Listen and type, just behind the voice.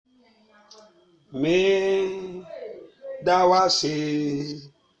Me dawase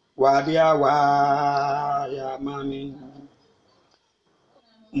wadia wa ya mami.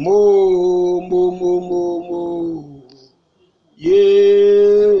 Mo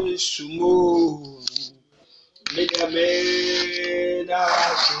Yesu mo. Me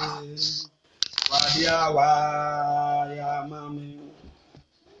dawase wadia wa ya mami.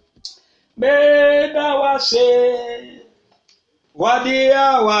 Me dawase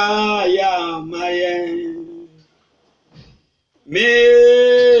wadia wa ya maye. Me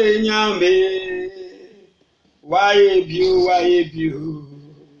nyame waye biu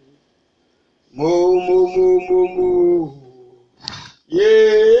mo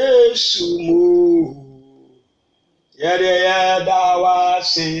Yesu mo yere yada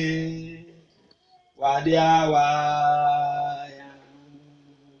wase wadia waya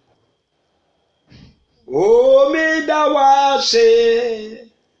o me da wase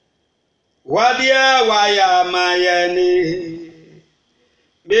wadia waya mayani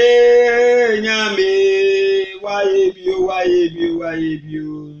me nyame waye biu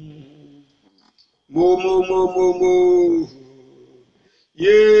mo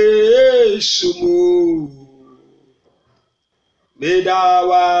Yesu mo me da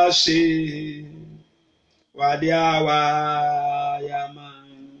wase wadia waya man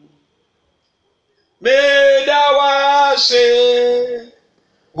me da wase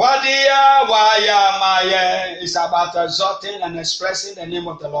wadia waya maye. It's about exalting and expressing the name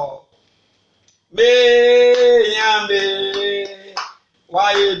of the Lord. Me nyame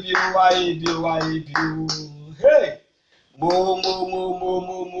waye biu hey mo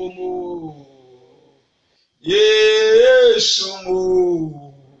Yesu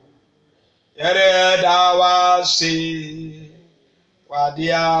mo yere da wase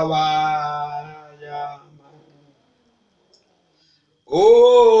wadia waya.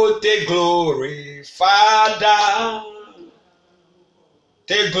 Oh, take glory, Father,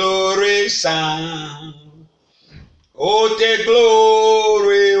 take glory, Son. Oh, take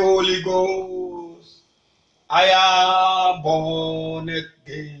glory, Holy Ghost. I am born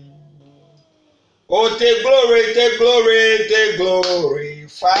again. Oh, take glory,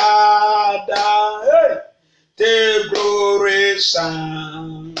 Father. Hey. Take glory,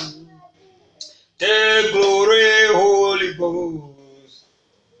 Son. Take glory, Holy Ghost.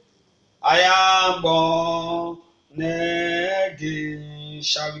 I am born again.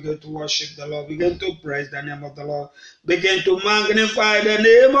 Shall we go to worship the Lord? Begin to praise the name of the Lord. Begin to magnify the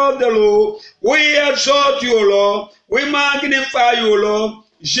name of the Lord. We exalt you, Lord. We magnify you, Lord.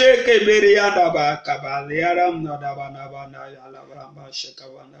 Jeke berianda kabaliaram nadabanabana yalabramba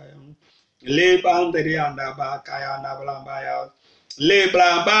shekavana le banderianda bakayana blambaya le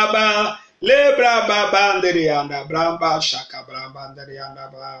blambaba nderianda bramba shaka bramba nderianda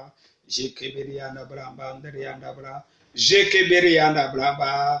bra jeke berianda bramba nderianda bra jeke berianda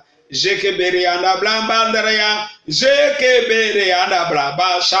bramba nderia jeke berianda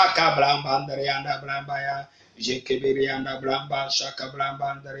bramba shaka bramba nderianda bramba ya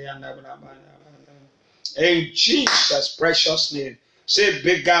in Jesus' precious name. Say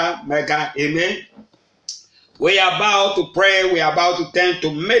bigger, mega, amen. We are about to pray. We are about to turn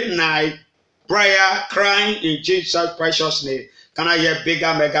to midnight prayer, crying in Jesus' precious name. Can I hear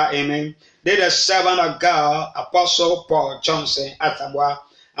bigger, mega, amen? They're the servant of God, Apostle Paul Johnson, Asamoah.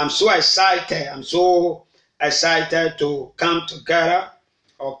 I'm so excited. I'm so excited to come together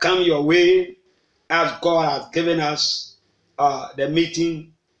or come your way as God has given us the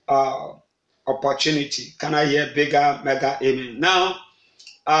meeting opportunity. Can I hear bigger, mega, amen? Now,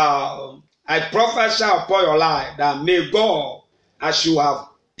 I prophesy upon your life that may God, as you have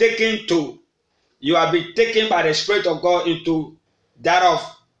taken to, you have been taken by the Spirit of God into that of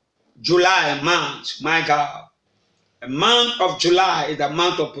July month. My God, a month of July is a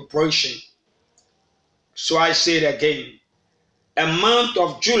month of preparation. So I say it again. A month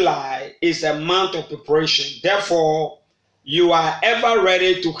of July is a month of preparation. Therefore, you are ever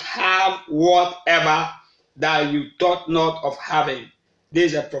ready to have whatever that you thought not of having.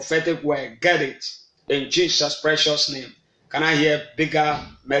 This is a prophetic word. Get it in Jesus' precious name. Can I hear bigger,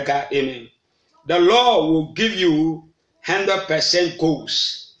 mega, amen? The Lord will give you 100%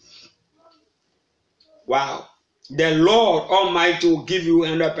 goals. Wow. The Lord Almighty will give you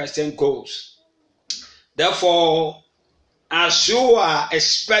 100% goals. Therefore, as you are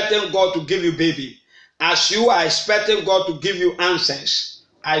expecting God to give you baby, as you are expecting God to give you answers,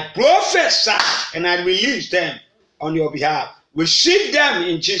 I prophesy and I release them on your behalf. Receive them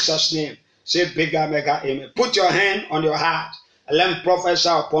in Jesus' name. Say bigger, mega, amen. Put your hand on your heart and let me prophesy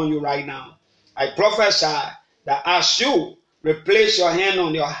upon you right now. I prophesy that as you replace your hand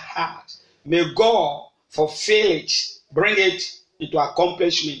on your heart, May God fulfill it, bring it into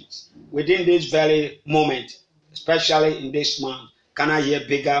accomplishment within this very moment, especially in this month. Can I hear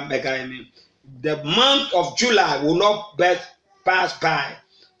bigger, mega amen? The month of July will not pass by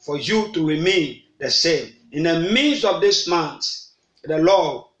for you to remain the same. In the midst of this month, the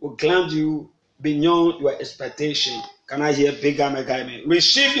Lord will grant you beyond your expectation. Can I hear bigger, mega amen?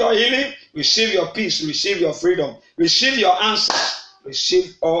 Receive your healing, receive your peace, receive your freedom, receive your answers,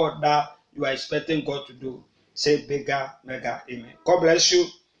 receive all that you are expecting God to do. Say bigger, mega amen. God bless you.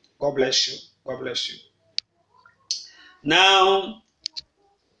 God bless you. God bless you. Now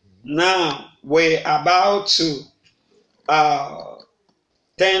we're about to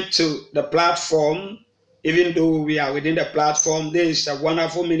turn to the platform. Even though we are within the platform, this is a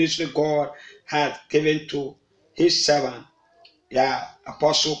wonderful ministry God had given to his servant,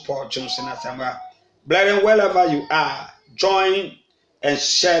 Apostle Paul Johnson Asamoah. Brethren, wherever you are, join and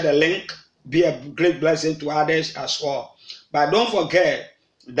share the link. Be a great blessing to others as well. But don't forget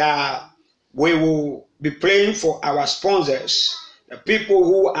that we will be praying for our sponsors, the people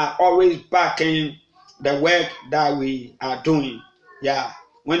who are always backing the work that we are doing.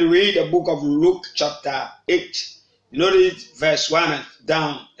 When you read the book of Luke chapter 8, you notice verse 1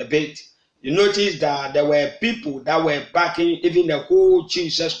 down a bit. You notice that there were people that were backing even the whole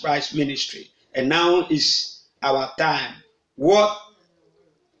Jesus Christ ministry. And now is our time. What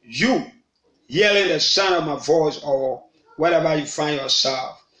you hearing the sound of my voice or wherever you find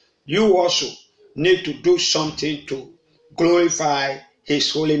yourself, you also need to do something to glorify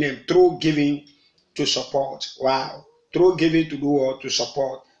his holy name through giving to support. Wow. Through giving to do or to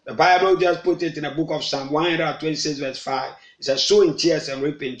support. The Bible just put it in the book of Psalm 126 verse 5. It says, sow in tears and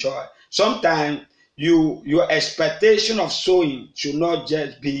reap in joy. Sometimes your expectation of sowing should not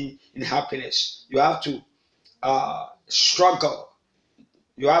just be in happiness. You have to struggle.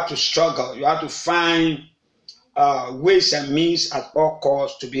 You have to struggle. You have to find ways and means at all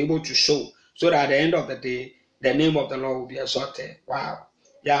costs to be able to sow, so that at the end of the day, the name of the Lord will be exalted. Wow.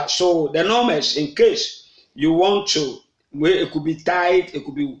 So the numbers, in case you want to, it could be tithe, it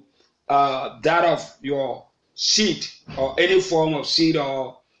could be that of your seed or any form of seed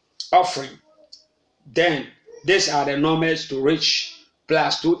or offering. Then these are the numbers to reach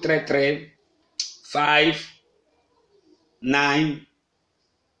 +233 59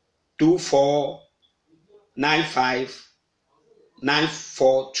 24 95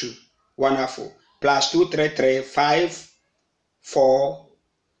 942. Wonderful. +233 54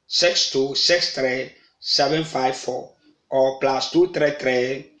 62 63 754 or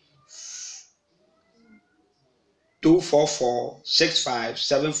 +233 244 65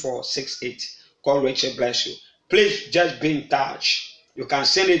 7468. God richly bless you. Please just be in touch. You can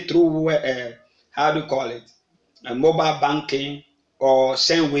send it through how do you call it? A mobile banking or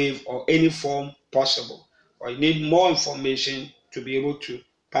SendWave or any form possible. Or you need more information to be able to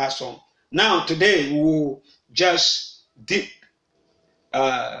pass on. Now today we will just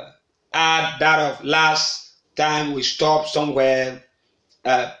add that of last time we stopped somewhere,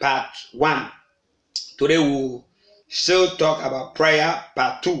 part 1. Today we will still talk about prayer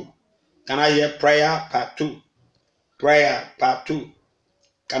part 2. Can I hear prayer part 2? Prayer part 2.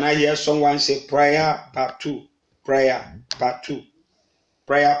 Can I hear someone say prayer part 2? Prayer part 2.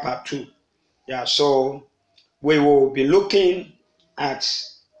 Prayer part 2. So we will be looking at,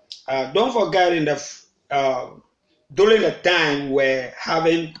 don't forget in the during the time we're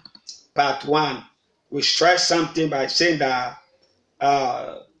having part 1, we stress something by saying that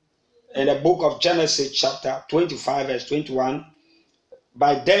in the book of Genesis chapter 25 verse 21,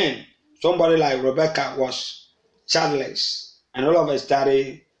 by then somebody like Rebecca was childless, and all of a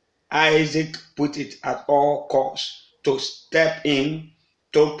sudden Isaac put it at all costs to step in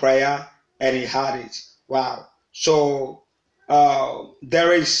to prayer, and he had it. Wow. So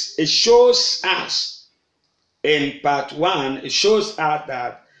it shows us in part 1, it shows us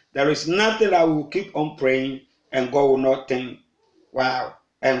that there is nothing that we will keep on praying and God will not think. Wow.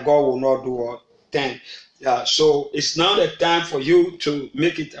 And God will not do a thing. So it's now the time for you to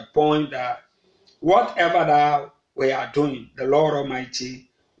make it a point that whatever that we are doing, the Lord Almighty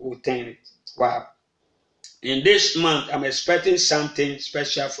will turn it. Wow. In this month, I'm expecting something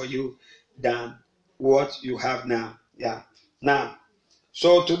special for you than what you have now. Now,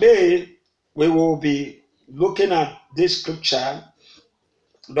 so today we will be looking at this scripture.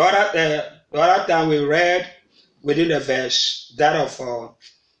 The other time we read within the verse that of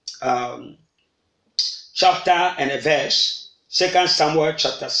chapter and a verse, 2 Samuel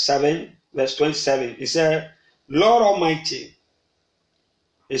chapter 7, verse 27. It said, Lord Almighty,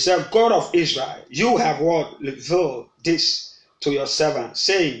 it said, God of Israel, you have what? Revealed this to your servant,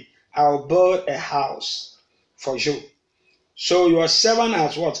 saying, I'll build a house for you. So your servant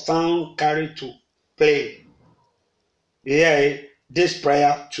has what? Found carried to play. Hear this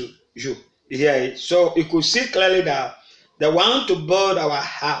prayer to you. Hear. So you could see clearly that the one to build our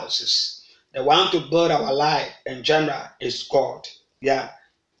houses, the one to build our life in general is God. Yeah.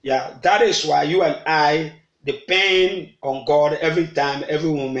 Yeah. That is why you and I depend on God every time,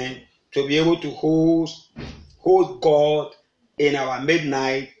 every moment to be able to hold God in our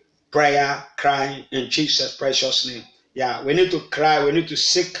midnight prayer, crying in Jesus' precious name. Yeah, we need to cry. We need to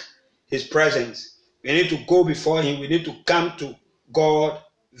seek His presence. We need to go before Him. We need to come to God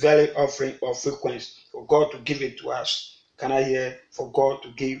very often or frequent for God to give it to us. Can I hear? For God to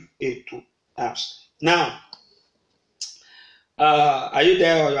give it to us. Now, are you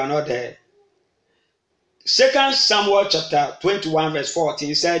there or you are not there? 2 Samuel chapter 21 verse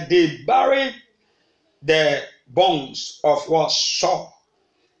 14 said, they buried the bones of what? Saul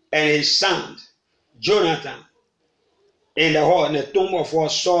and his son Jonathan in the tomb of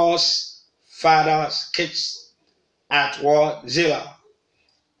what? Saul's father's kids at what? Zillah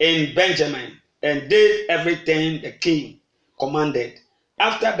in Benjamin, and did everything the king commanded.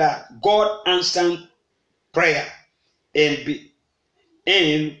 After that, God answered prayer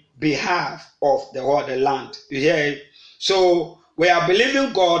in behalf of the land. You hear it? So we are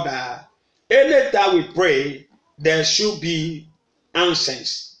believing God that anytime we pray, there should be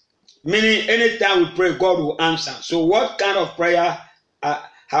answers. Meaning, anytime we pray, God will answer. So what kind of prayer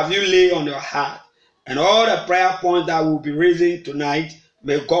have you laid on your heart? And all the prayer points that we'll be raising tonight,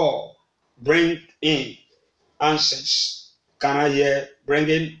 may God bring in answers. Can I hear?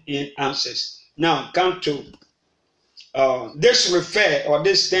 Bringing in answers. Now, come to this refer or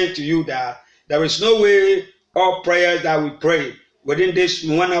this thing to you that there is no way all prayers that we pray within this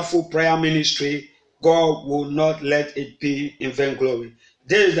wonderful prayer ministry, God will not let it be in vain glory.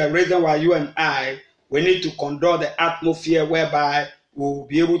 This is the reason why you and I, we need to conduct the atmosphere whereby we will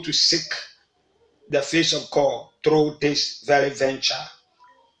be able to seek the face of God through this very venture.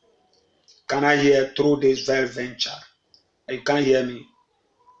 Can I hear? Through this very venture? You can't hear me.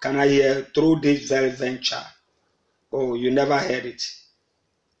 Can I hear? Through this very venture? Oh, you never heard it.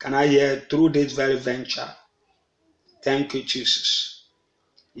 Can I hear? Through this very venture? Thank you, Jesus.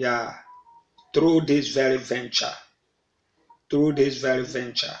 Yeah, through this very venture. Through this very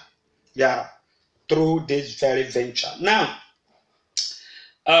venture. Yeah, through this very venture. Now,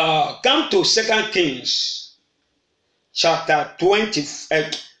 come to 2 Kings chapter 20,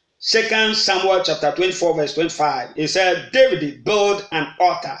 2 Samuel chapter 24 verse 25. It said, David built an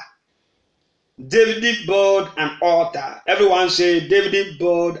altar. David built an altar. Everyone say, David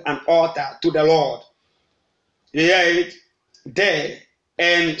built an altar to the Lord. You hear it? There,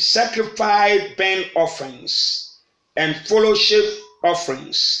 and sacrificed burnt offerings and fellowship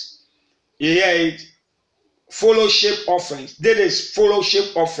offerings. You hear it? Fellowship offerings. This is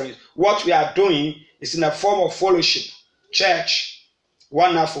fellowship offerings. What we are doing is in the form of fellowship. Church.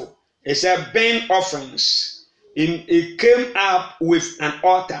 Wonderful. It's a burnt offerings. It came up with an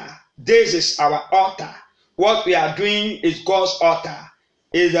altar. This is our altar. What we are doing is God's altar.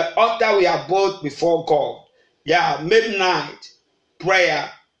 Is the altar we have built before God. Yeah, midnight prayer,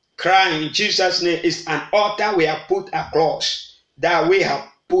 crying in Jesus' name is an altar we have put across. That we have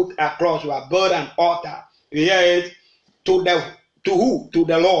put across. We have built an altar. You hear it? To who? To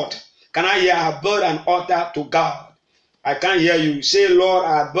the Lord. Can I hear? I have built an altar to God. I can't hear you. Say, Lord,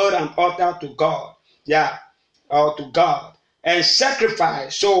 I have built an altar to God. Yeah, or to God. And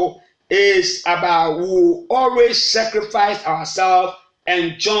sacrifice. So it's about we always sacrifice ourselves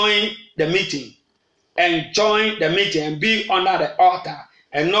and join the meeting. And join the meeting and be under the altar.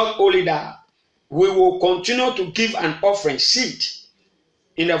 And not only that, we will continue to give an offering, seed,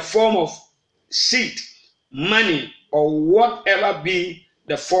 in the form of seed, money, or whatever be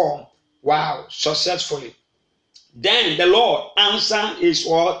the form. Wow, successfully. Then the Lord answered his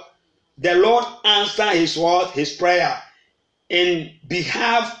word. The Lord answered his word, his prayer, in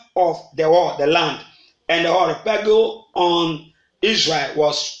behalf of the land. And the rebellion on Israel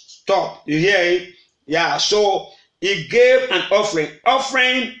was stopped. You hear it? Yeah, so he gave an offering.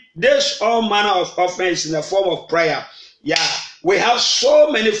 Offering, this all manner of offerings in the form of prayer. Yeah, we have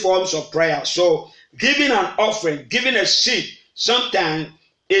so many forms of prayer. So giving an offering, giving a seed, sometimes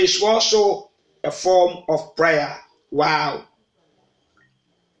is also a form of prayer. Wow.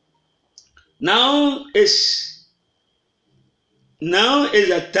 Now is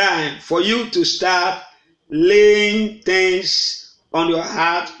the time for you to start laying things on your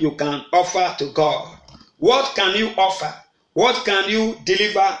heart you can offer to God. What can you offer? What can you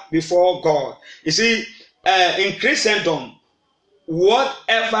deliver before God? You see, in Christendom,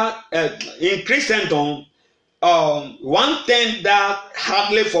 whatever in Christendom, one thing that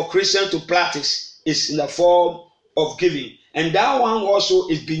hardly for Christians to practice is in the form of giving, and that one also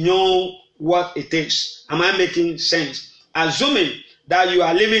is beyond what it takes. Am I making sense? Assuming that you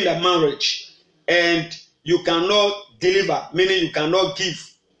are living a marriage and you cannot deliver, meaning you cannot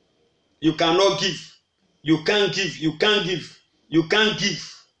give, you cannot give, you can't give, you can't give, you can't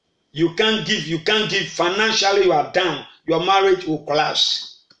give, you can't give, you can't give. Financially, you are down. Your marriage will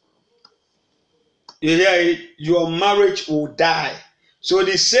collapse. You hear it? Your marriage will die. So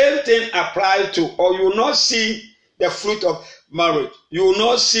the same thing applies to, or you will not see the fruit of marriage. You will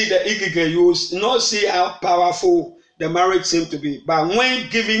not see the ikike. You will not see how powerful the marriage seems to be. But when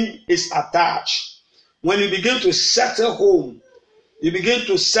giving is attached, when you begin to settle home,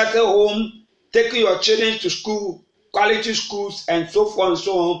 taking your children to school, quality schools, and so forth and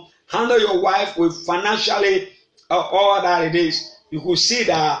so on, handle your wife with financially all that it is, you could see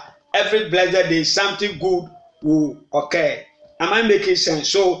that every blessed day something good will occur. Am I making sense?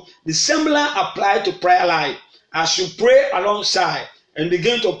 So the similar apply to prayer life. As you pray alongside and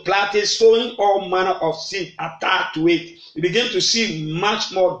begin to practice sowing all manner of seed attached to it, you begin to see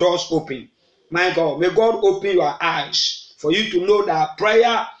much more doors open. My God, may God open your eyes for you to know that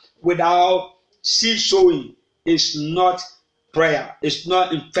prayer without seed sowing is not prayer. It's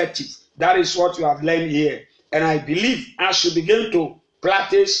not effective. That is what you have learned here. And I believe as you begin to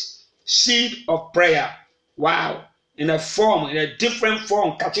practice seed of prayer, wow, in a different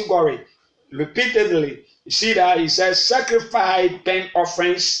form, category, repeatedly, you see that he says sacrifice burnt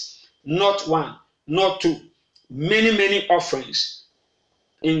offerings, not one, not two, many offerings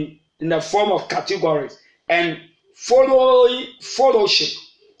in the form of categories, and fellowship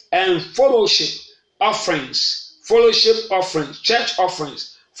offerings, church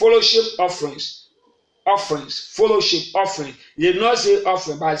offerings, fellowship offerings. He did not say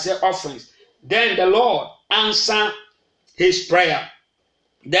offering, but he said offerings. Then the Lord answered his prayer.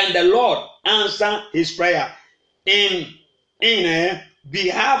 In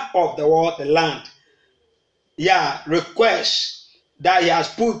behalf of the world, the land. Yeah, request that he has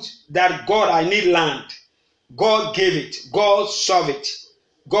put that God, I need land. God gave it. God solved it.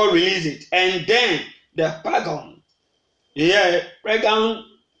 God released it. And then the pagan,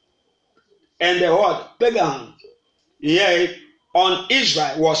 and the word pagan, on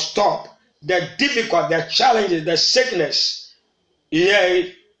Israel was stopped. The difficult, the challenges, the sickness,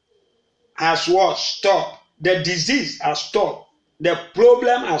 has what? Stopped. The disease has stopped. The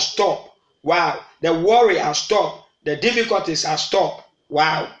problem has stopped. Wow. The worry has stopped. The difficulties have stopped.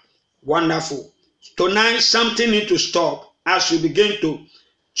 Wow. Wonderful. Tonight, something needs to stop as you begin to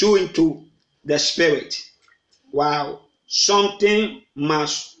chew into the spirit. Wow. Something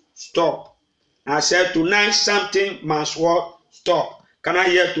must stop. I said tonight, something must what? Stop. Can I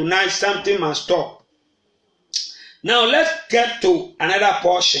hear tonight? Something must stop. Now, let's get to another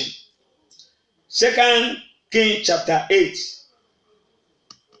portion. 2 Kings chapter 8.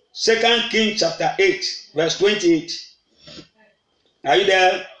 2 Kings chapter 8, verse 28. Are you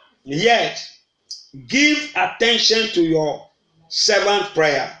there? Yet, give attention to your servant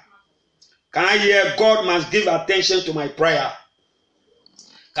prayer. Can I hear God must give attention to my prayer?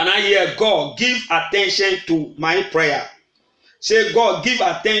 Can I hear God give attention to my prayer? Say, God, give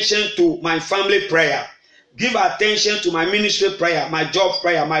attention to my family prayer. Give attention to my ministry prayer, my job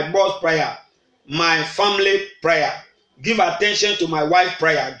prayer, my boss prayer, my family prayer. Give attention to my wife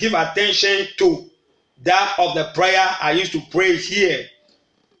prayer. Give attention to that of the prayer I used to pray here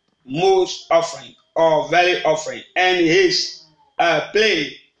most often or very often. And his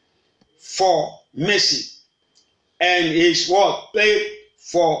play for mercy. And his word play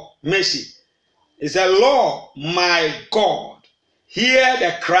for mercy. It's the Lord my God. Hear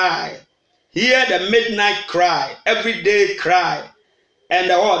the cry. Hear the midnight cry. Everyday cry. And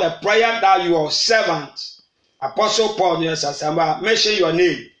the prayer that your servant, Apostle Paul, Asamoah, mention your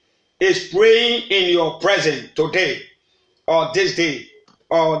name, is praying in your presence today, or this day,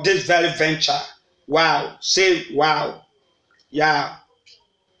 or this very venture. Wow. Say, wow. Yeah.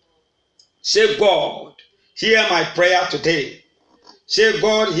 Say, God, hear my prayer today. Say,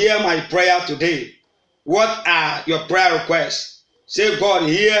 God, hear my prayer today. What are your prayer requests? Say, God,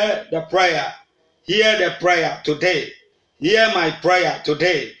 hear the prayer. Hear the prayer today. Hear my prayer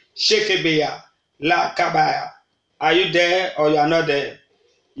today. Shekebia, La Kabaya. Are you there or you are not there?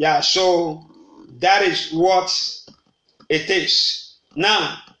 Yeah, so that is what it is.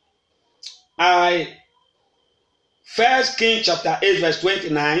 Now, 1 Kings chapter 8, verse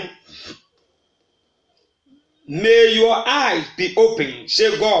 29. May your eyes be open.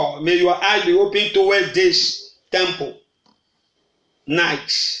 Say, God, may your eyes be open towards this temple.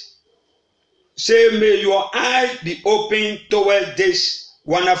 night. Say, may your eyes be open towards this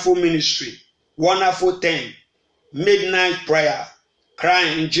wonderful ministry, wonderful thing, midnight prayer,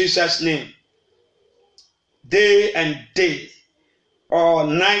 crying in Jesus' name, day and day, or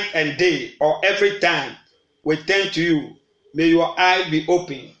night and day, or every time we turn to you. May your eyes be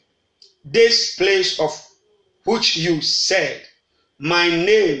open. This place of which you said, my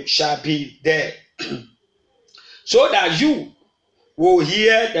name shall be there, so that you will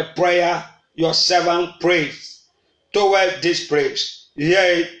hear the prayer your servant prays toward this place.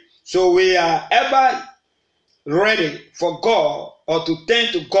 Yea, so we are ever ready for God, or to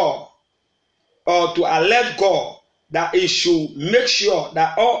turn to God, or to alert God that He should make sure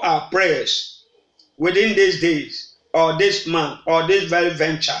that all our prayers within these days, or this month, or this very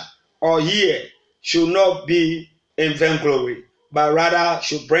venture, or year, should not be in vainglory, but rather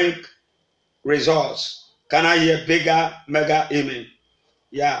should bring results. Can I hear bigger, mega amen?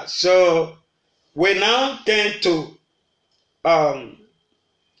 Yeah, so we now turn to,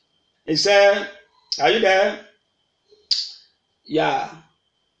 he said, are you there? Yeah.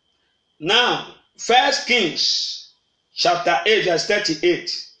 Now, 1 Kings chapter 8, verse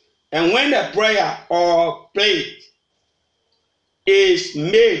 38. And when the prayer or plea is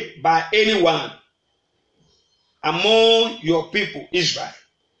made by anyone among your people, Israel,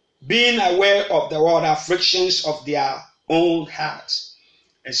 being aware of the world afflictions of their own hearts,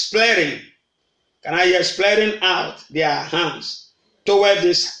 and spreading, can I hear spreading out their hands toward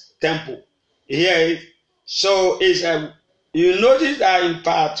this temple? Here, so is a, you notice that in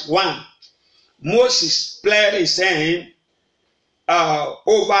part 1, Moses spread his hand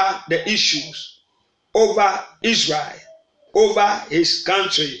over the issues, over Israel, over his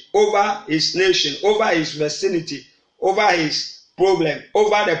country, over his nation, over his vicinity, over his problem,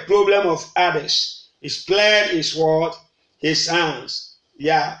 over the problem of others. He spread his word, his hands.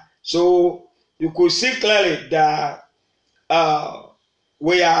 Yeah. So you could see clearly that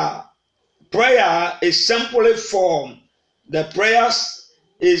prayer is simply form. The prayers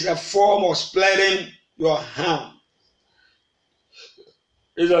is a form of spreading your hand.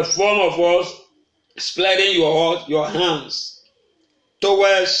 It's a form of us spreading your hands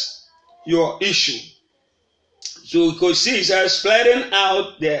towards your issue. So you could see it says spreading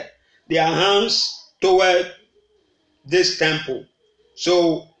out their hands toward this temple.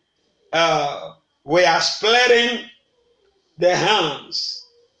 So we are spreading the hands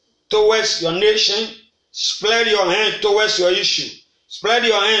towards your nation. Spread your hand towards your issue. Spread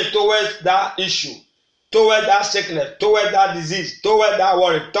your hand towards that issue, toward that sickness, toward that disease, toward that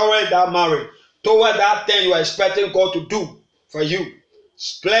worry, toward that marriage, toward that thing you are expecting God to do for you.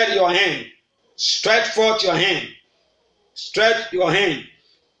 Spread your hand. Stretch forth your hand. Stretch your hand.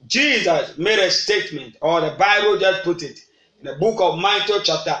 Jesus made a statement, or the Bible just put it, in the book of Matthew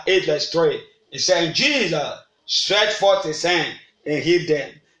chapter 8 verse 3. It said, Jesus stretched forth his hand and healed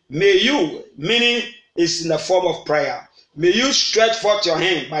them. May you, meaning it's in the form of prayer, may you stretch forth your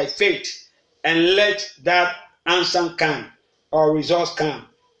hand by faith and let that answer come or results come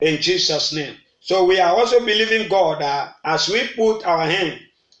in Jesus' name. So we are also believing God that as we put our hand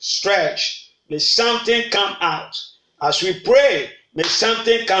stretched, may something come out. As we pray, may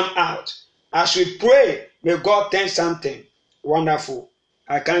something come out. As we pray, may God turn something wonderful.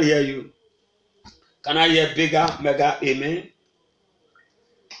 I can't hear you. Can I hear bigger, mega amen?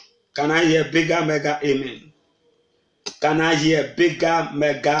 Can I hear bigger, mega amen? Can I hear bigger,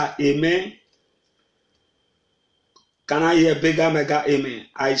 mega amen? Can I hear bigger, mega amen?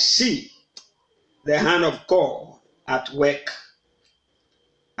 I see the hand of God at work.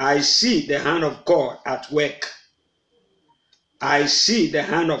 I see the hand of God at work. I see the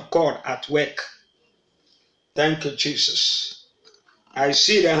hand of God at work. Thank you, Jesus. I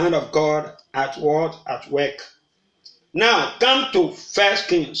see the hand of God at what? At work. Now, come to 1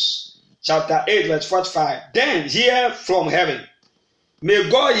 Kings chapter 8, verse 45. Then hear from heaven. May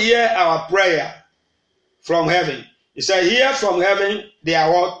God hear our prayer from heaven. He said, hear from heaven their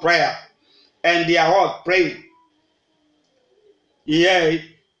word prayer and their word pray. Yea,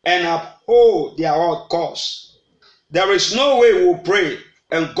 and uphold their word cause. There is no way we will pray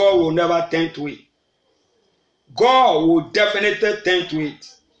and God will never turn to it. God will definitely turn to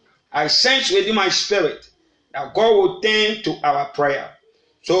it. I sense within my spirit that God will turn to our prayer.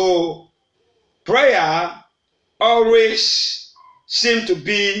 So prayer always seems to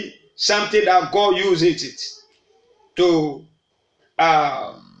be something that God uses it to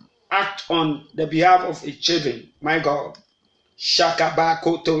act on the behalf of His children. My God. It's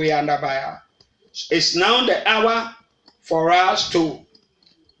now the hour for us to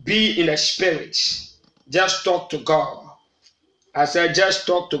be in the spirit. Just talk to God.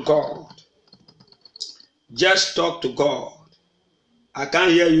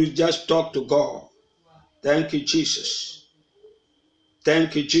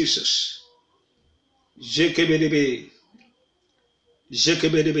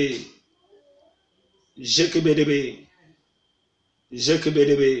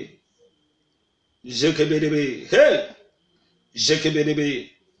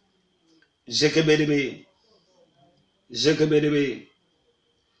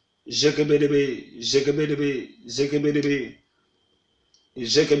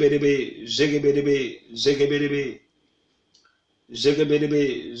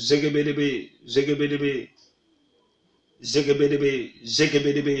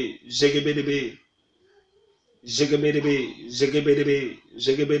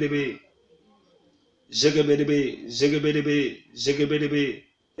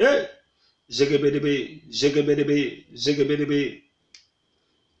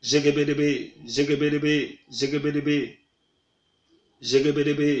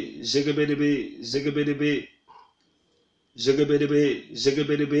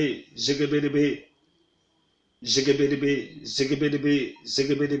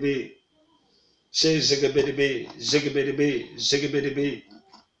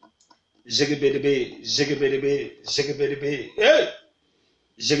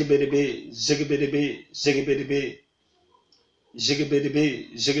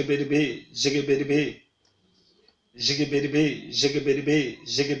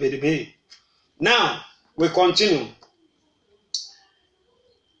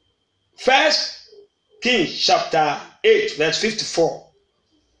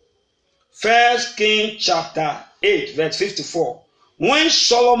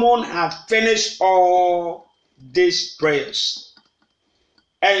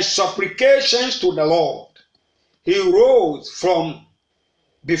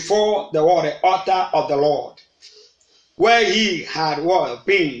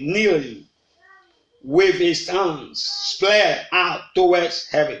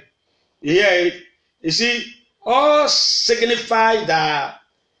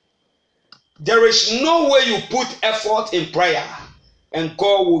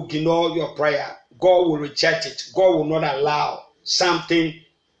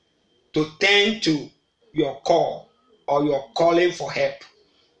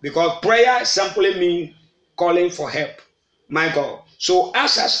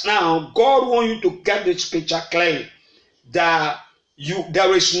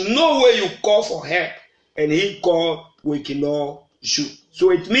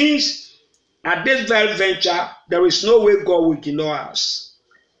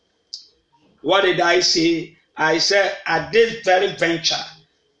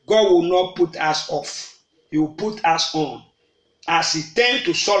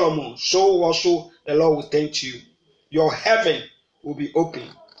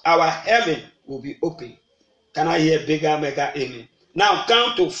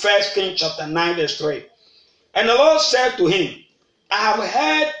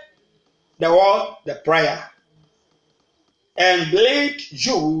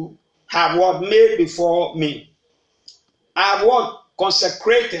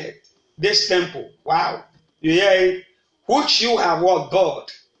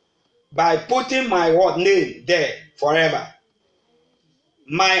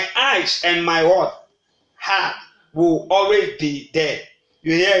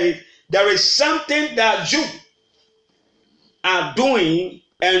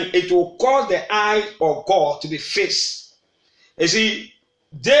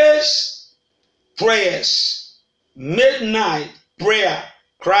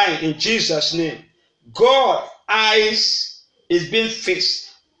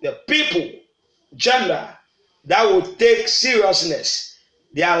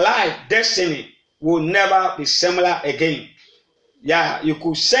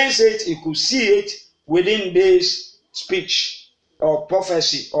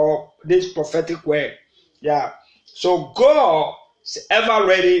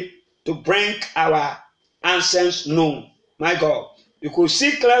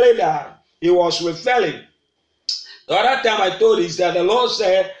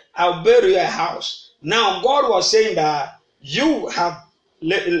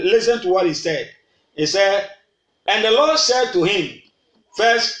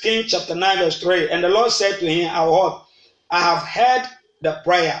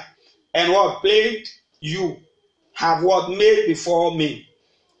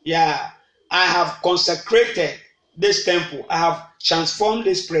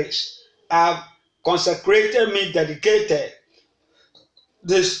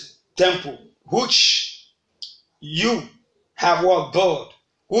 this temple, which you have what built,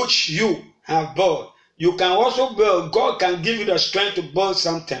 which you have built. You can also build. God can give you the strength to build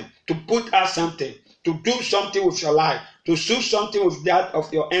something, to put out something, to do something with your life, to do something with that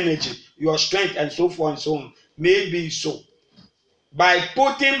of your energy, your strength, and so forth and so on. Maybe so. By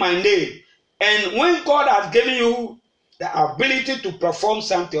putting my name, and when God has given you the ability to perform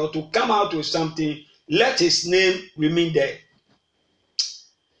something or to come out with something, let his name remain there.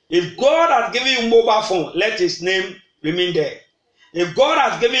 If God has given you a mobile phone, let his name remain there. If God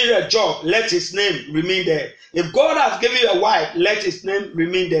has given you a job, let his name remain there. If God has given you a wife, let his name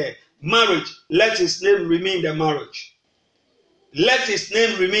remain there. Marriage, let his name remain the marriage. Let his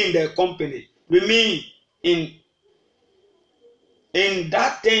name remain the company. Remain in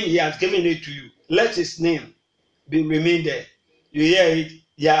that thing he has given it to you. Let his name remain there. You hear it?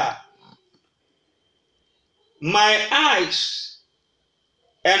 Yeah. My eyes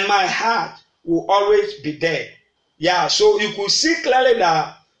and my heart will always be there. Yeah, so you could see clearly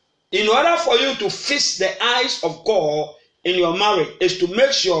that in order for you to fix the eyes of God in your marriage is to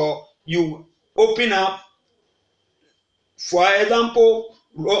make sure you open up. For example,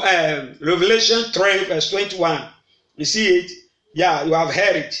 Revelation 3 verse 21. You see it? Yeah, you have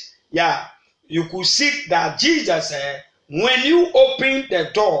heard it. Yeah, you could see that Jesus said, when you open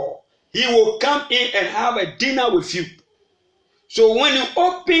the door, he will come in and have a dinner with you. So when you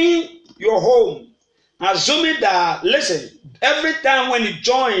open your home, assuming that, listen, every time when you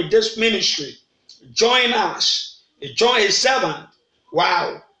join this ministry, join us, you join a servant,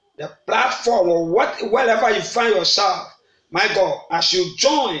 wow, the platform or wherever you find yourself, my God, as you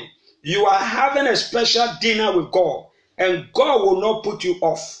join, you are having a special dinner with God, and God will not put you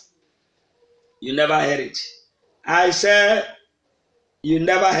off. You never heard it. I said, you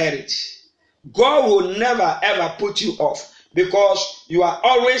never heard it. God will never ever put you off because you are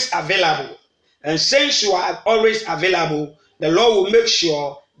always available. And since you are always available, the Lord will make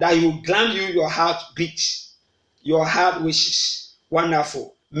sure that He will grant you your heartbeat, your heart wishes.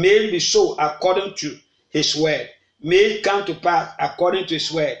 Wonderful. May it be so according to His word. May it come to pass according to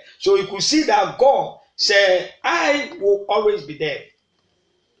His word. So you could see that God said, I will always be there.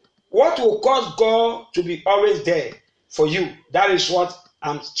 What will cause God to be always there for you? That is what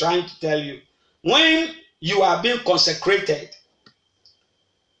I'm trying to tell you. When you are being consecrated,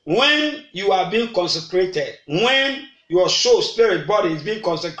 when your soul, spirit, body is being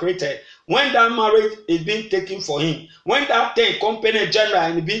consecrated, when that marriage is being taken for him, when that thing, company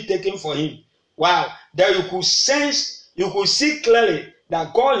general is being taken for him, wow, that you could sense, you could see clearly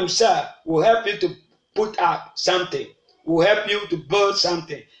that God himself will help you to put up something, will help you to build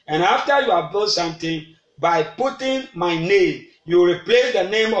something. And after you have built something, by putting my name, you replace the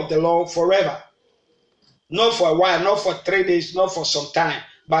name of the Lord forever. Not for a while, not for 3 days, not for some time,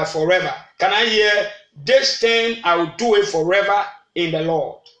 but forever. Can I hear this thing? I will do it forever in the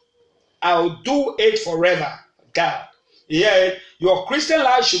Lord. I will do it forever, God. Yeah, your Christian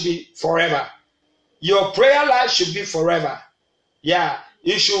life should be forever. Your prayer life should be forever. Yeah,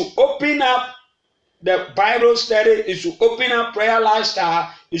 you should open up the Bible study. You should open up prayer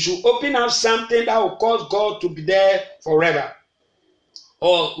lifestyle. You should open up something that will cause God to be there forever,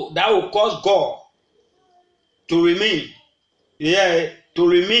 or that will cause God to remain. Yeah, to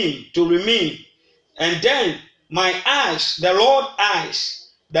remain. And then my eyes, the Lord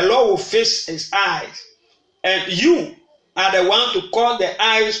will fix his eyes. And you are the one to cause the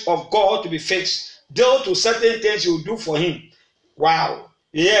eyes of God to be fixed. Due to certain things you do for him. Wow.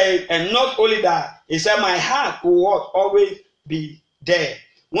 Yeah, and not only that, he said, my heart will always be there.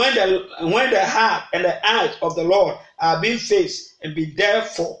 When the heart and the eyes of the Lord are being fixed and be there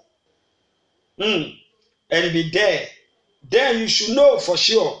for, and be there, then you should know for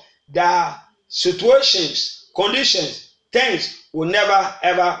sure that situations, conditions, things will never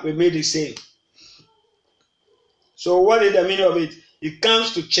ever remain the same. So what is the meaning of it? It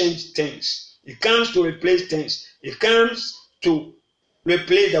comes to change things. It comes to replace things. It comes to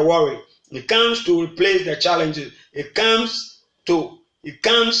replace the worry. It comes to replace the challenges. It comes to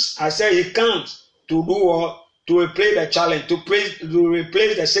do what? To replace the challenge, to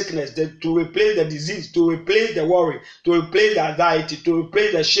replace the sickness, to replace the disease, to replace the worry, to replace the anxiety, to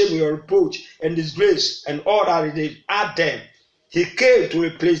replace the shame, your reproach, and disgrace, and all that it is. Add them. He came to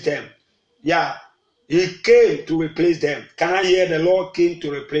replace them. Yeah, he came to replace them. Can I hear the Lord came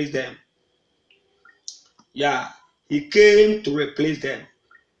to replace them? Yeah, he came to replace them.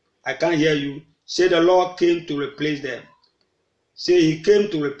 I can't hear you. Say the Lord came to replace them. Say he came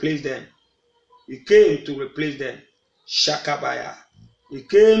to replace them. He came to replace them. Shakabaya. He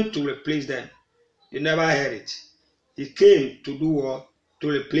came to replace them. You never heard it. He came to do what? to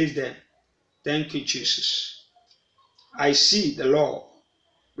replace them. Thank you, Jesus. I see the Lord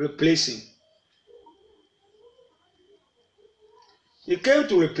replacing. He came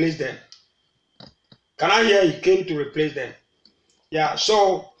to replace them. Can I hear he came to replace them? Yeah,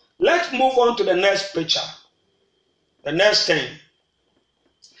 so let's move on to the next picture. The next thing.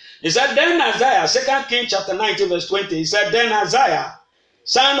 He said, then Isaiah, 2 Kings chapter 19, verse 20, he said, then Isaiah,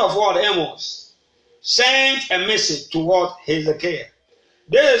 son of what? Amos, sent a message toward Hezekiah.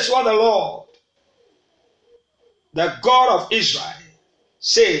 This is what the Lord, the God of Israel,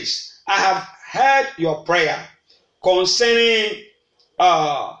 says, I have heard your prayer concerning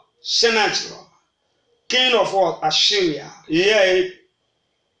Sennacherib, king of what? Assyria.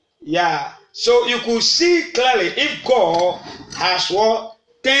 Yeah. So you could see clearly if God has what?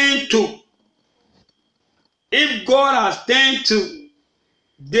 Turned to. If God has turned to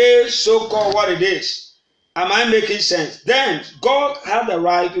this so-called what it is, am I making sense? Then God had the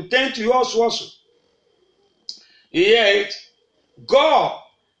right to turn to yours also. Yet, God,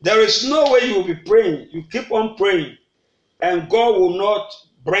 there is no way you will be praying. You keep on praying, and God will not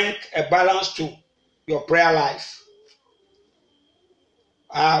bring a balance to your prayer life.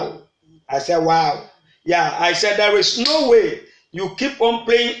 Wow. I said, wow. Yeah, I said there is no way you keep on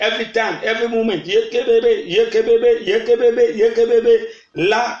praying every time, every moment. Yekebebe, yekebebe, yekebebe, yekebebe.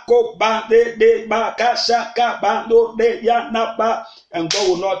 La ko ba de ba ka sha ka ba do de ya na ba, and God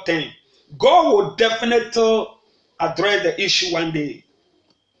will not turn. God will definitely address the issue one day.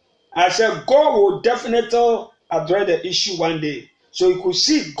 I said God will definitely address the issue one day. So you could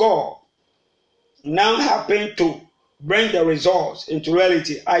see God now happen to bring the results into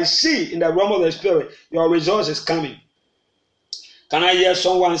reality. I see in the realm of the spirit, your results is coming. Can I hear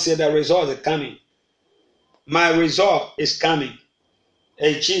someone say the result is coming? My result is coming.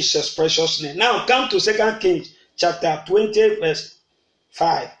 In Jesus' precious name. Now come to 2 Kings chapter 20 verse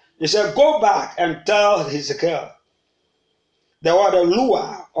 5. He said, go back and tell Hezekiah, the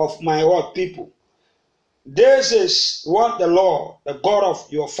ruler of my word people. This is what the Lord, the God of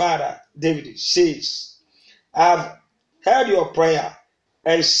your father David, says. I have heard your prayer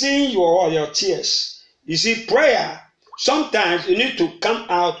and seen your tears. You see, prayer, sometimes you need to come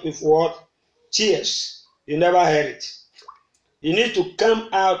out with what? Tears. You never heard it. You need to come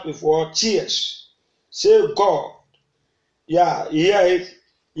out with what? Tears. Say, God. Yeah, you hear it.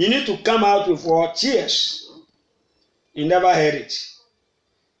 You need to come out with what? Tears. You never heard it.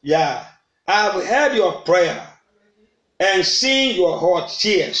 Yeah. I have heard your prayer and seen your heart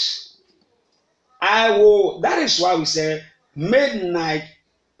tears. I will, that is why we say midnight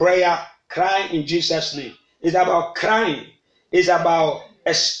prayer, cry in Jesus' name. It's about crying. It's about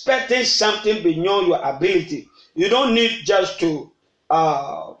expecting something beyond your ability. You don't need just to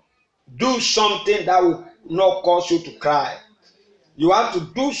do something that will not cause you to cry. You have to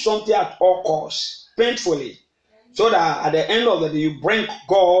do something at all costs, painfully, so that at the end of the day, you bring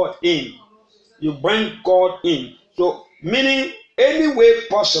God in. You bring God in. So, meaning any way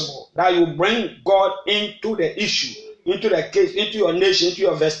possible that you bring God into the issue, into the case, into your nation, into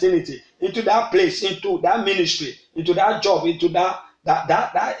your vicinity, into that place, into that ministry, into that job, into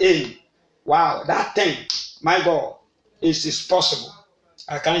that aim. Wow, that thing, my God, it is possible.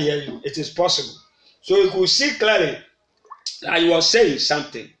 I can't hear you. It is possible. So you could see clearly that he was saying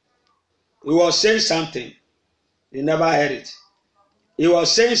something. He was saying something. He never heard it. He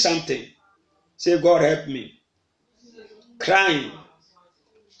was saying something. Say, God help me. Crying.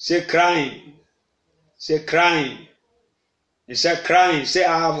 Say crying. Say crying. He said crying. Say,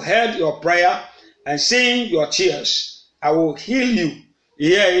 I have heard your prayer and seen your tears. I will heal you. You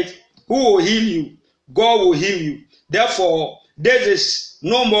hear it? Who will heal you? God will heal you. Therefore, there is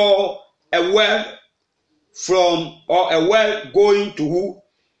no more a word from, or a word going to who?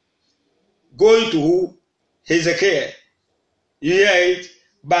 Going to who? Hezekiah. You hear it?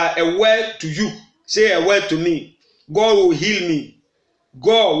 But a word to you. Say a word to me. God will heal me.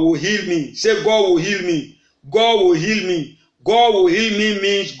 God will heal me. Say God will heal me. God will heal me. God will heal me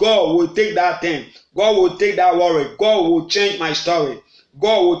means God will take that thing. God will take that worry. God will change my story.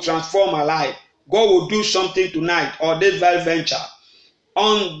 God will transform my life. God will do something tonight or this very venture.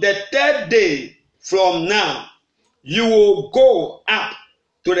 On the third day from now, you will go up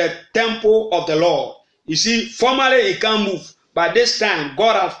to the temple of the Lord. You see, formerly it can't move, but this time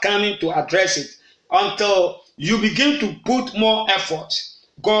God has come in to address it. Until you begin to put more effort,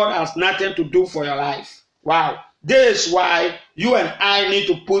 God has nothing to do for your life. Wow. This is why you and I need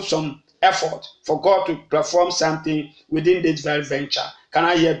to put some effort for God to perform something within this very venture. Can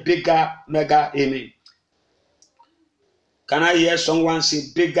I hear bigger, mega amen? Can I hear someone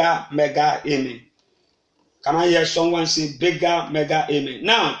say bigger, mega amen? Can I hear someone say bigger, mega amen?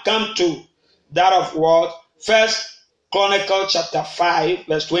 Now come to that of what? First Chronicles chapter 5,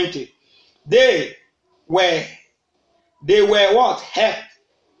 verse 20. They were what? Helped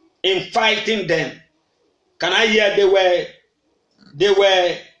in fighting them. Can I hear they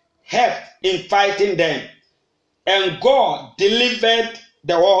were helped in fighting them? And God delivered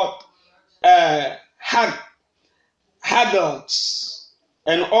the what? Haggles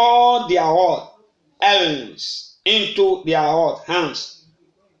and all their what? Enemies into their what? Hands,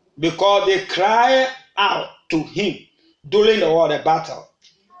 because they cry out to him during the battle.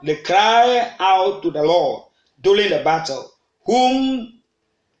 They cry out to the Lord during the battle. Whom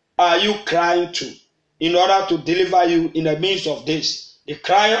are you crying to in order to deliver you in the midst of this? They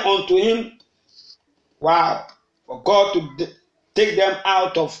cry unto him. Wow. For God to take them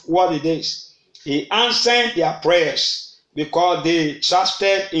out of what it is. He answered their prayers because they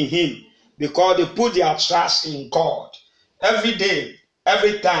trusted in him, because they put their trust in God. Every day,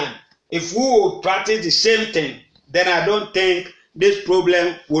 every time, if we will practice the same thing, then I don't think this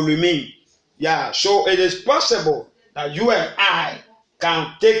problem will remain. Yeah, so it is possible that you and I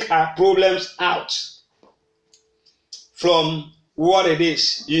can take our problems out from what it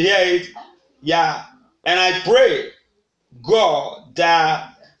is. You hear it? Yeah. And I pray, God,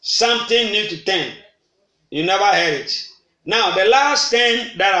 that something needs to turn. You never heard it. Now, the last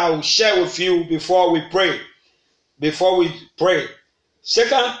thing that I will share with you before we pray.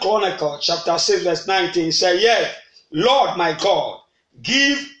 Second Chronicles chapter 6, verse 19 says, yes, Lord my God,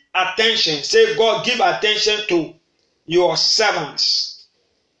 give attention. Say, God, give attention to your servants.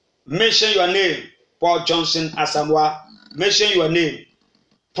 Mention your name. Paul Johnson Asamoah. Mention your name.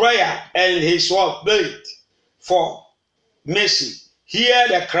 Prayer and his word build for mercy. Hear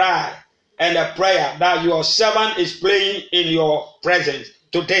the cry and the prayer that your servant is praying in your presence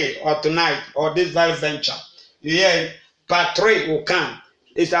today or tonight or this very venture. You hear it? Part 3 will come.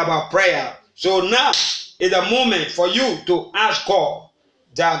 It's about prayer. So now is the moment for you to ask God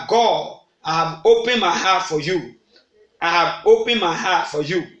that God, I have opened my heart for you. I have opened my heart for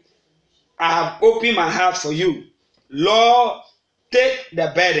you. I have opened my heart for you. Lord, take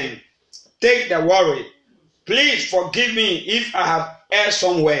the burden. Take the worry. Please forgive me if I have erred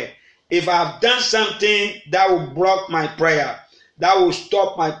somewhere. If I have done something that will block my prayer, that will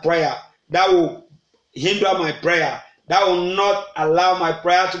stop my prayer, that will hinder my prayer, that will not allow my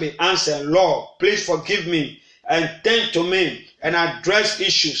prayer to be answered. Lord, please forgive me and turn to me and address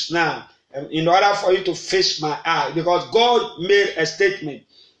issues now in order for you to fix my eye. Because God made a statement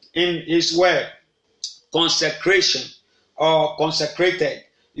in his word, consecration or consecrated.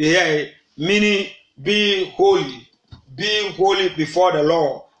 You hear it? Meaning be holy before the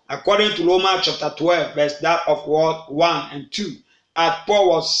Lord. According to Romans chapter 12, verse that of 1 and 2. As Paul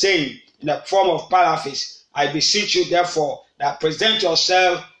was saying in the form of paraphrase, I beseech you therefore that present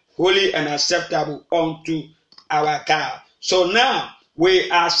yourself holy and acceptable unto our God. So now we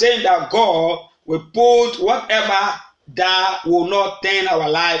are saying that God will put whatever that will not turn our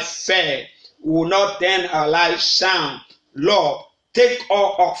life fair, will not turn our life sound. Lord, take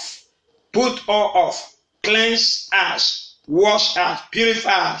all off, put all off, cleanse us, wash us,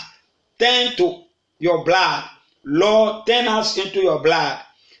 purify us, turn to your blood. Lord, turn us into your blood.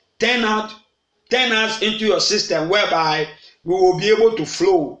 Turn us into your system whereby we will be able to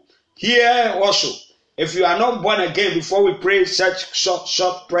flow. Here also, if you are not born again before we pray such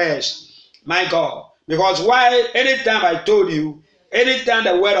short prayers, my God, because why anytime I told you, anytime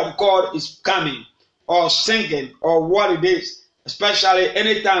the word of God is coming or singing or what it is, especially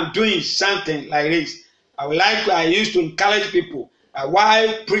anytime doing something like this, I used to encourage people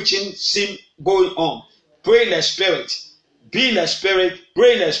while preaching seem going on. Pray in the spirit, be in the spirit,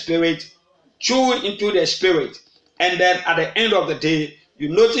 pray in the spirit, chew into the spirit, and then at the end of the day, you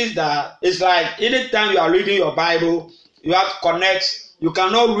notice that it's like anytime you are reading your Bible, you have to connect. You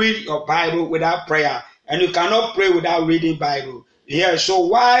cannot read your Bible without prayer, and you cannot pray without reading Bible. Yeah, so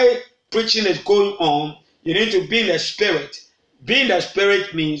while preaching is going on, you need to be in the spirit. Being in the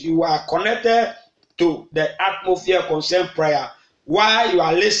spirit means you are connected to the atmosphere concerned prayer. While you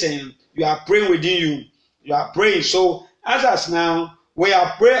are listening, you are praying within you. You are praying. So as us now, we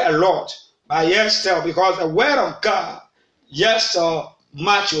have prayed a lot, but yes, still, because the word of God, yes,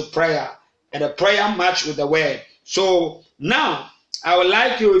 match with prayer, and the prayer match with the word. So now, I would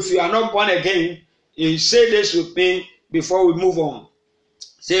like you, if you are not born again, you say this with me before we move on.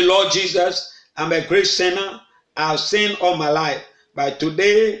 Say, Lord Jesus, I'm a great sinner. I've sinned all my life, but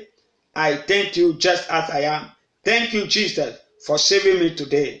today I thank you just as I am. Thank you, Jesus, for saving me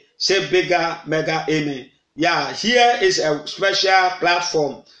today. Say bigger, mega amen. Yeah, here is a special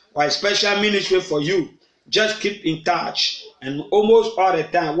platform or a special ministry for you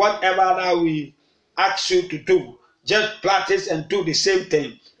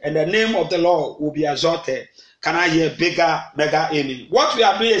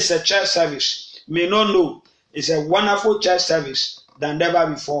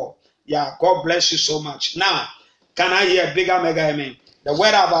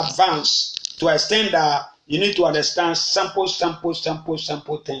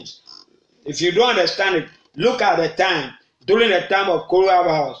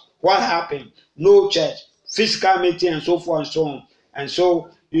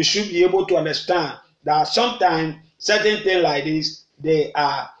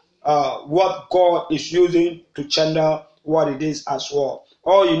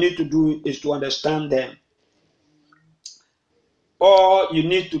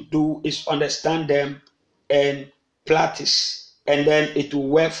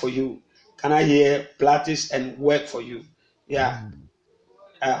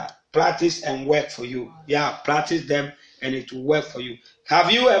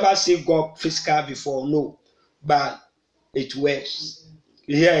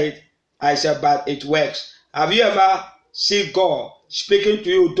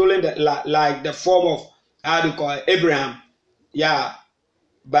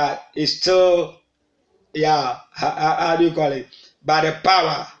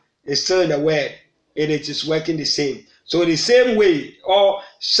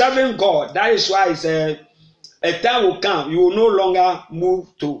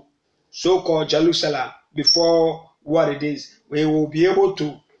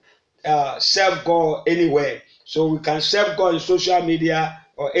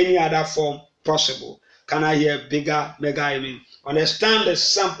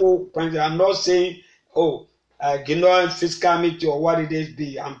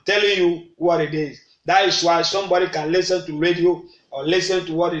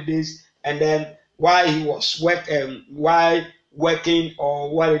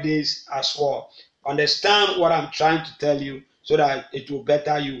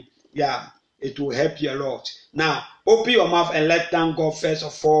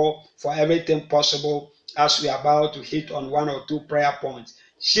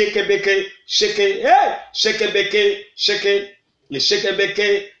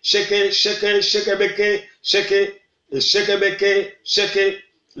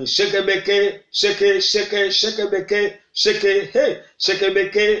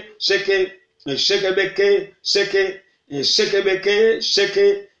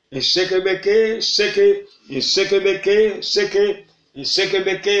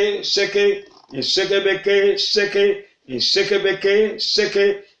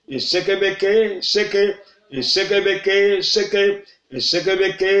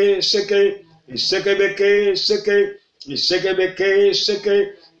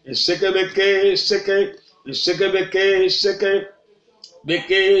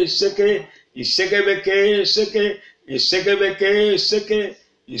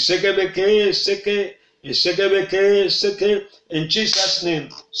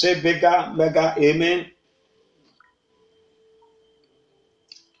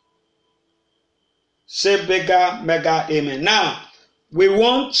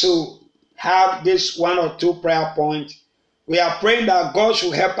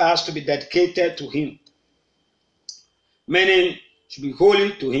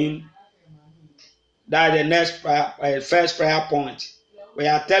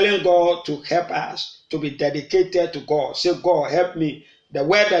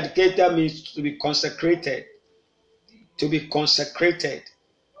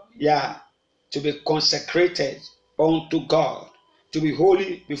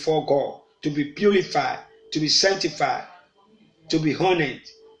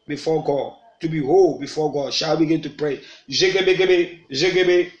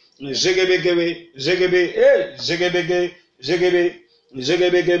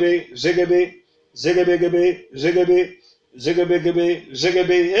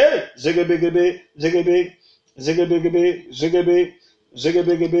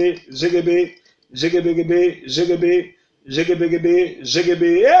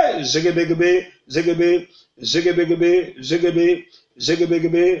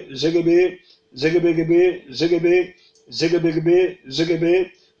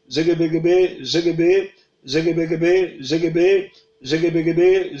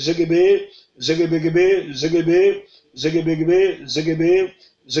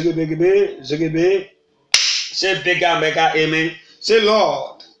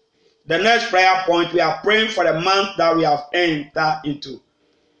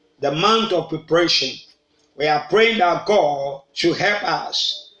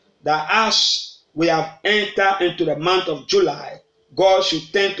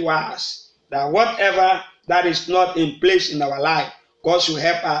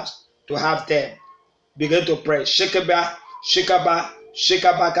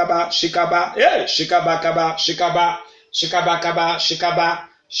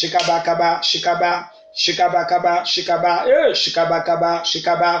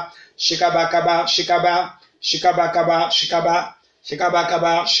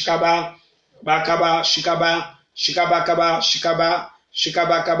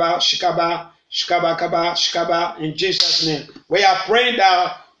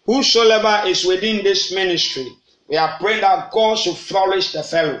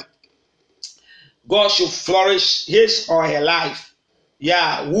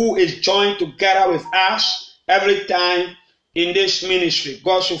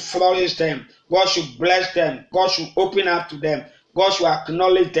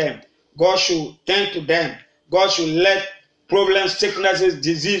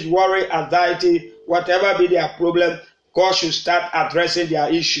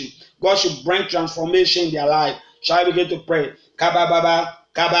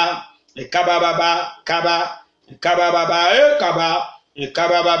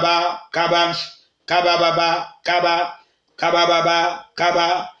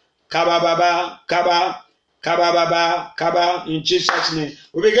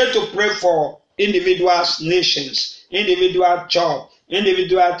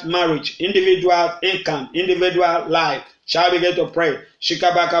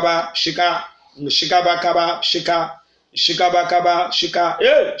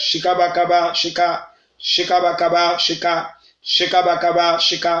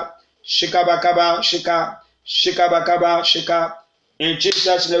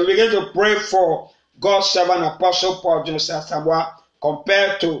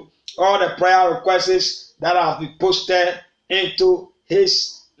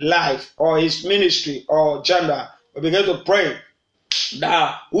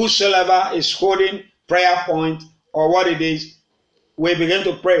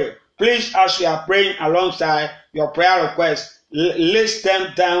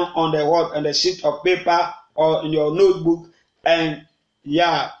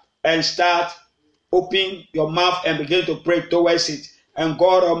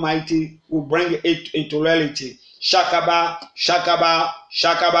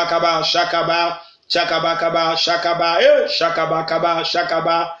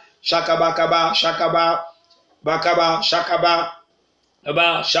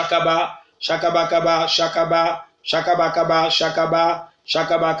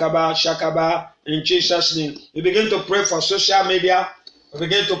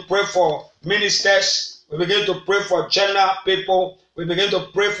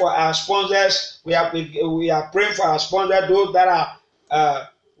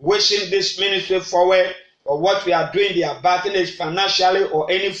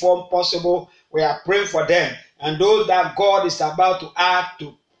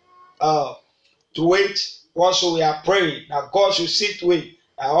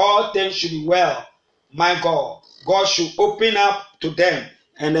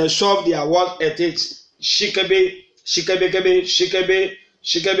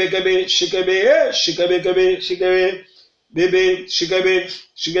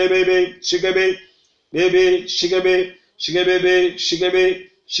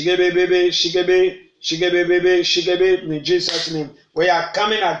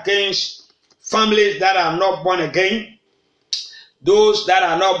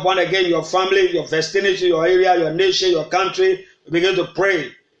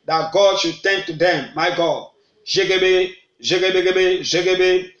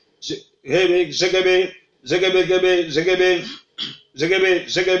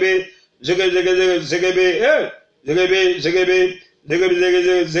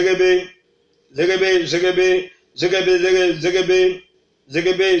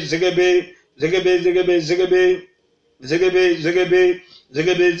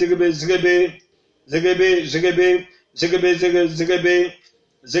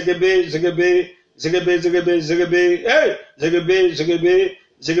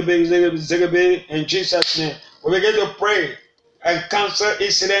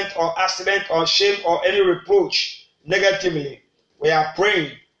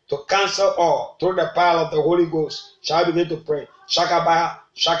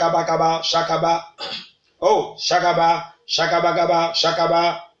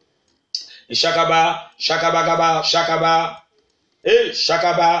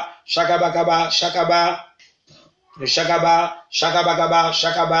Shakaba, Shakabagaba,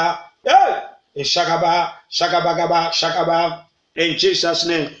 Shakaba, hey! Shakaba, Shakabagaba, Shakaba. In Jesus'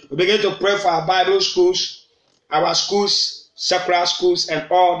 name, we begin to pray for our Bible schools, our schools, secular schools, and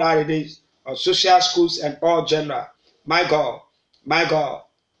all that it is, our social schools and all general. My God, my God,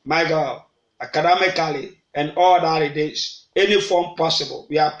 my God, academically and all that it is, any form possible.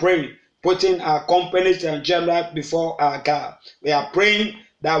 We are praying, putting our companies and general before our God. We are praying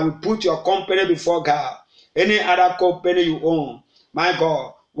that we put your company before God. Any other company you own, my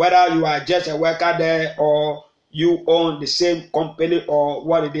God, whether you are just a worker there or you own the same company or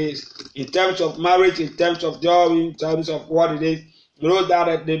what it is, in terms of marriage, in terms of job, in terms of what it is, those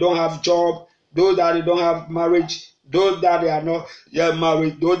that they don't have job, those that they don't have marriage, those that they are not yet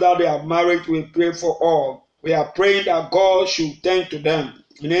married, those that they are married, we pray for all. We are praying that God should tend to them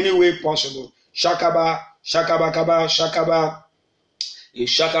in any way possible. Shakaba, Shakabakaba, Shakaba,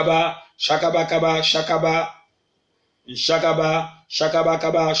 Shakaba, Shakabakaba, Shakaba, Shakaba,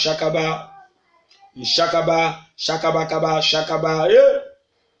 Shakabakaba, Shakaba, Shakaba, Shakabakaba, Shakaba,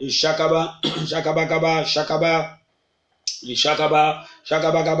 Shakaba, Shakabakaba, Shakaba, Shakaba,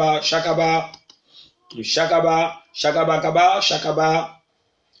 Shakabakaba, Shakaba, Shakaba, Shakabakaba, Shakaba,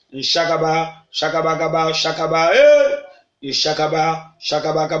 Shakaba, Shakabakaba, Shakaba, Shakaba,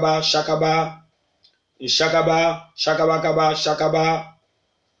 Shakabakaba, Shakaba, Shakaba, Shakabakaba, Shakaba,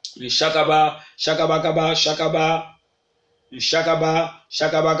 Shakaba, Shakabakaba, Shakaba, Shakaba, Shakabakaba, Shakaba, Shakaba,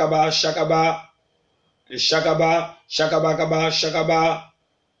 Shakabakaba, Shakaba, Shakaba, Shakabakaba, Shakaba,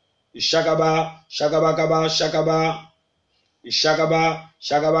 Shakaba, Shakabakaba, Shakaba,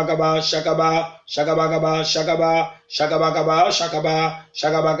 Shakabakaba, Shakaba, Shakabakaba, Shakaba, Shakabakaba, Shakaba, Shakabakaba, Shakaba,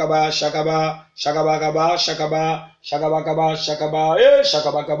 Shakabakaba, Shakaba, Shakabakaba, Shakaba,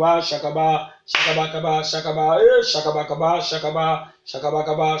 Shakabakaba, Shakaba, Shakabakaba, Shakaba, Shakabakaba, Shakaba,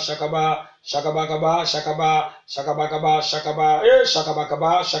 Shakabakaba, Shakaba, Shakabakaba, Shakaba, Shakabakaba, Shakaba,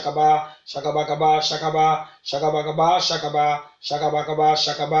 Shakabakaba, Shakaba, Shakabakaba, Shakaba, Shakabakaba,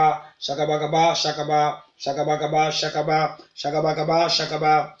 Shakaba, Shakabakaba, Shakaba, Shakabakaba, Shakaba, Shakabakaba,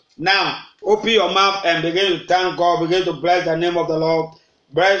 Shakaba. Now, open your mouth and begin to thank God. Begin to bless the name of the Lord.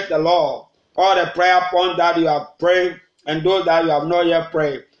 Bless the Lord. All the prayer points that you have prayed and those that you have not yet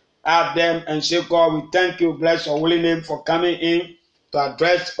prayed, add them and say, God, we thank you. Bless your holy name for coming in to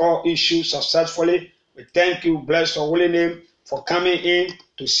address all issues successfully. We thank you. Bless your holy name for coming in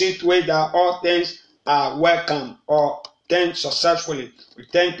to see to it that all things are welcome or done successfully. We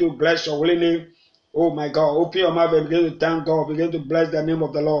thank you. Bless your holy name. Oh my God, open your mouth and begin to thank God. Begin to bless the name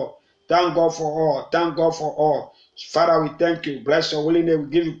of the Lord. Thank God for all. Thank God for all. Father, we thank you. Bless your holy name. We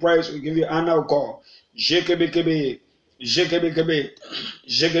give you praise. We give you honor, oh God. Jekebekebe, Jekebekebe,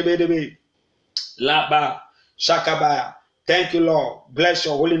 Jekebedebe, Laba, Shakabaya. Thank you, Lord. Bless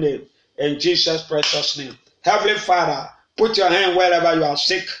your holy name. In Jesus' precious name. Heavenly Father, put your hand wherever you are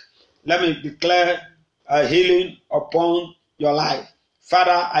sick. Let me declare a healing upon your life.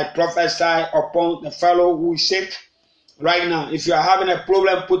 Father, I prophesy upon the fellow who is sick right now. If you are having a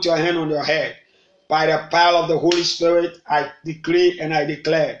problem, put your hand on your head. By the power of the Holy Spirit, I decree and I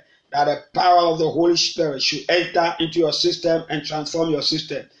declare that the power of the Holy Spirit should enter into your system and transform your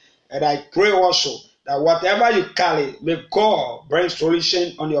system. And I pray also that whatever you carry, may God bring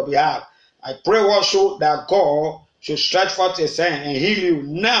solution on your behalf. I pray also that God should stretch forth his hand and heal you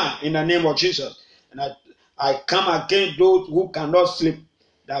now in the name of Jesus. And I come against those who cannot sleep,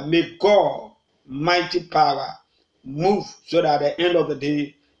 that may God, mighty power, move so that at the end of the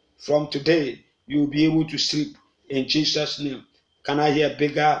day, from today, you will be able to sleep in Jesus' name. Can I hear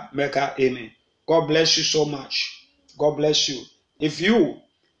bigger, mega amen? God bless you so much. God bless you. If you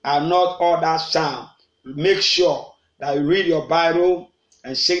are not all that sound, make sure that you read your Bible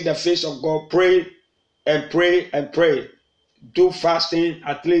and seek the face of God. Pray and pray and pray. Do fasting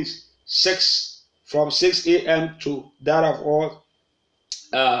at least from 6 a.m. to that of all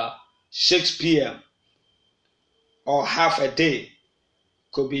 6 p.m. or half a day.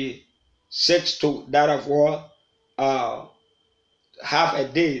 Could be 6 to that of all half a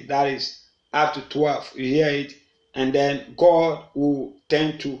day, that is up to 12. You hear it? And then God will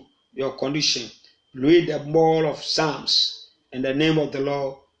tend to your condition. Read the more of Psalms, and the name of the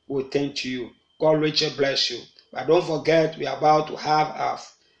Lord will tend to you. God richly bless you. But don't forget, we are about to have our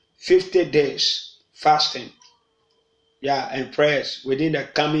 50 days fasting, and prayers within the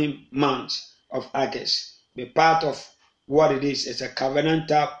coming month of August. Be part of what it is. It's a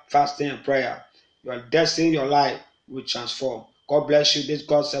covenantal fasting and prayer. Your destiny, your life will transform. God bless you. This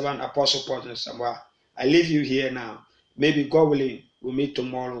God's servant, Apostle Paul Asamoah. I leave you here now. Maybe God willing, we'll meet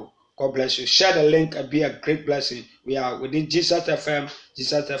tomorrow. God bless you. Share the link and be a great blessing. We are within Jesus FM.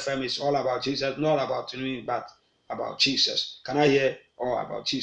 Jesus FM is all about Jesus, not about me, but about Jesus? Can I hear all about Jesus?